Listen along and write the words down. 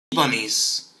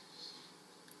bunnies.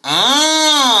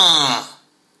 Ah!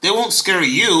 They won't scare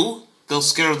you. They'll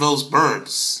scare those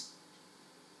birds.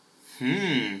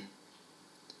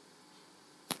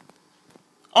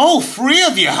 Oh, 3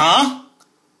 of you, huh?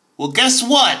 Well, guess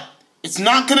what? It's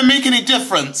not gonna make any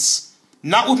difference.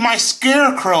 Not with my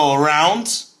scarecrow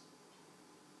around.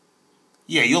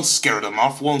 Yeah, you'll scare them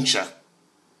off, won't ya?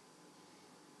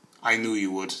 I knew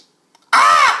you would.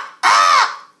 Ah!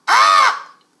 Ah!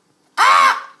 Ah!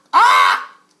 Ah! Ah!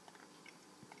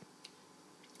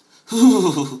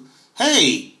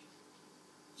 Hey!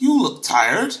 You look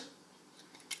tired.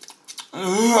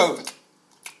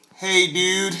 Hey,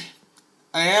 dude.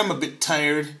 I am a bit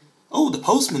tired. Oh, the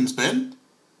postman's been.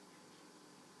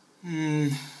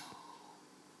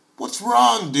 What's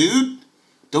wrong, dude?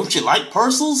 Don't you like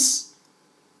parcels?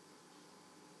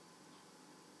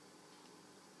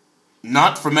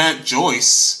 Not from Aunt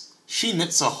Joyce. She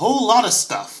knits a whole lot of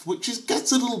stuff, which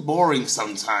gets a little boring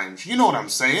sometimes. You know what I'm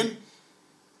saying?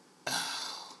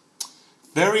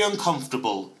 Very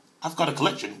uncomfortable. I've got a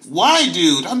collection. Why,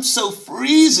 dude? I'm so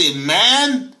freezing,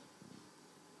 man.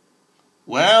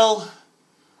 Well,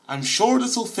 I'm sure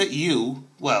this'll fit you.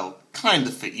 Well, kind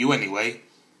of fit you anyway.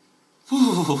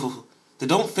 Whew, they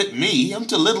don't fit me. I'm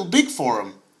too little big for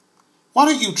 'em. Why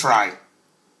don't you try?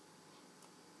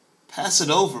 Pass it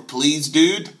over, please,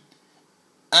 dude.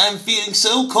 I'm feeling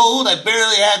so cold I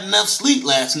barely had enough sleep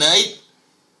last night.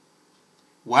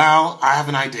 Well, I have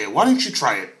an idea. Why don't you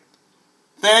try it?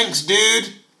 Thanks,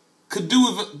 dude. Could do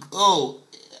with it. Oh,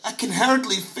 I can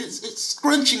hardly fit. It's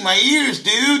scrunching my ears,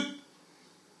 dude.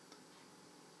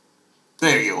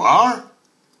 There you are.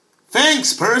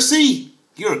 Thanks, Percy.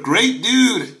 You're a great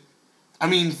dude. I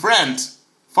mean, friend.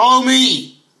 Follow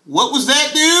me. What was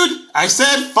that, dude? I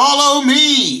said follow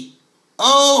me.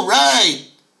 Oh, right.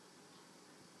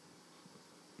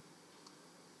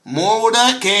 More where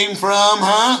that came from,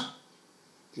 huh?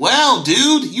 Well,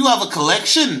 dude, you have a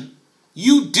collection.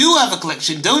 You do have a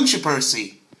collection, don't you,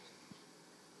 Percy?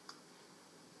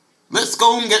 Let's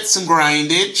go and get some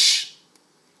grindage.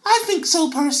 I think so,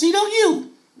 Percy, don't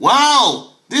you?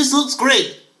 Wow, this looks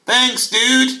great. Thanks,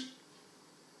 dude.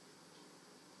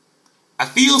 I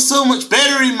feel so much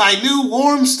better in my new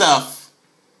warm stuff.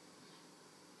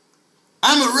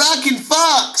 I'm a rockin'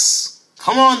 fox.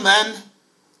 Come on, then.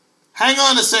 Hang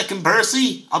on a second,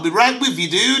 Percy. I'll be right with you,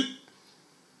 dude.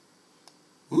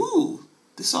 Ooh,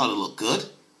 this ought to look good.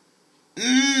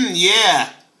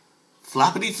 Yeah.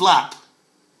 Flappity flap.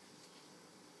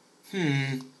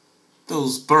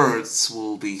 Those birds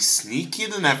will be sneakier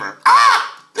than ever.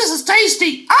 Ah! This is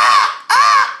tasty! Ah!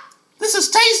 Ah! This is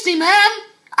tasty, man!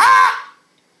 Ah!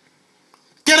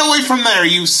 Get away from there,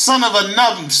 you son of a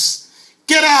nubs!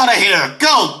 Get out of here!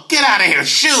 Go! Get out of here!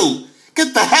 Shoo!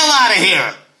 Get the hell out of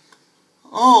here!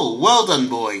 Oh, well done,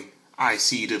 boy. I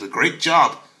see you did a great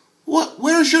job.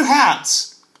 Where's your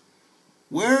hat?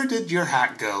 Where did your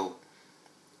hat go?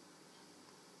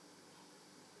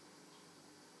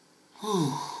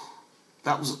 Whew.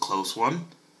 That was a close one.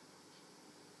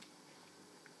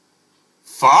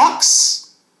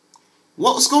 Fox?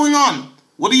 What's going on?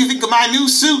 What do you think of my new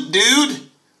suit, dude?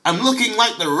 I'm looking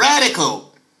like the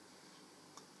Radical.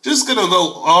 Just gonna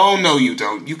go... Oh, no, you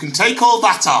don't. You can take all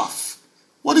that off.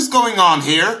 What is going on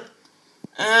here?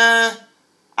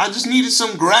 I just needed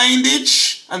some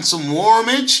grindage and some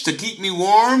warmage to keep me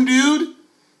warm, dude.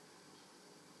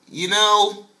 You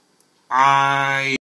know,